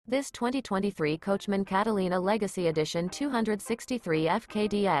This 2023 Coachmen Catalina Legacy Edition 263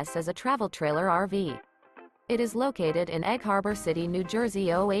 FKDS is a travel trailer RV. It is located in Egg Harbor City, New Jersey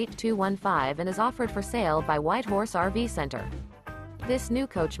 08215 and is offered for sale by White Horse RV Center. This new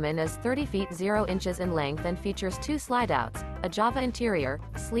Coachmen is 30 feet 0 inches in length and features 2 slideouts, a Java interior,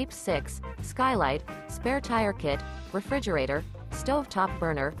 sleeps 6, skylight, spare tire kit, refrigerator, stovetop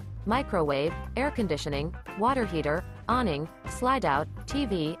burner, microwave, air conditioning, water heater, awning, slideout,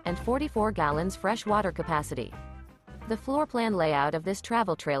 TV, and 44 gallons fresh water capacity. The floor plan layout of this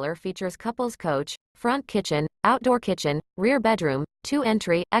travel trailer features couples coach, front kitchen, outdoor kitchen, rear bedroom, 2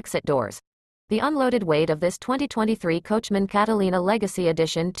 entry, exit doors. The unloaded weight of this 2023 Coachmen Catalina Legacy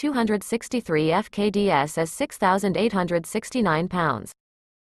Edition 263 FKDS is 6,869 pounds.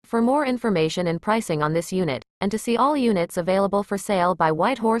 For more information and pricing on this unit, and to see all units available for sale by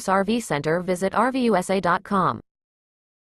White Horse RV Center, visit RVUSA.com.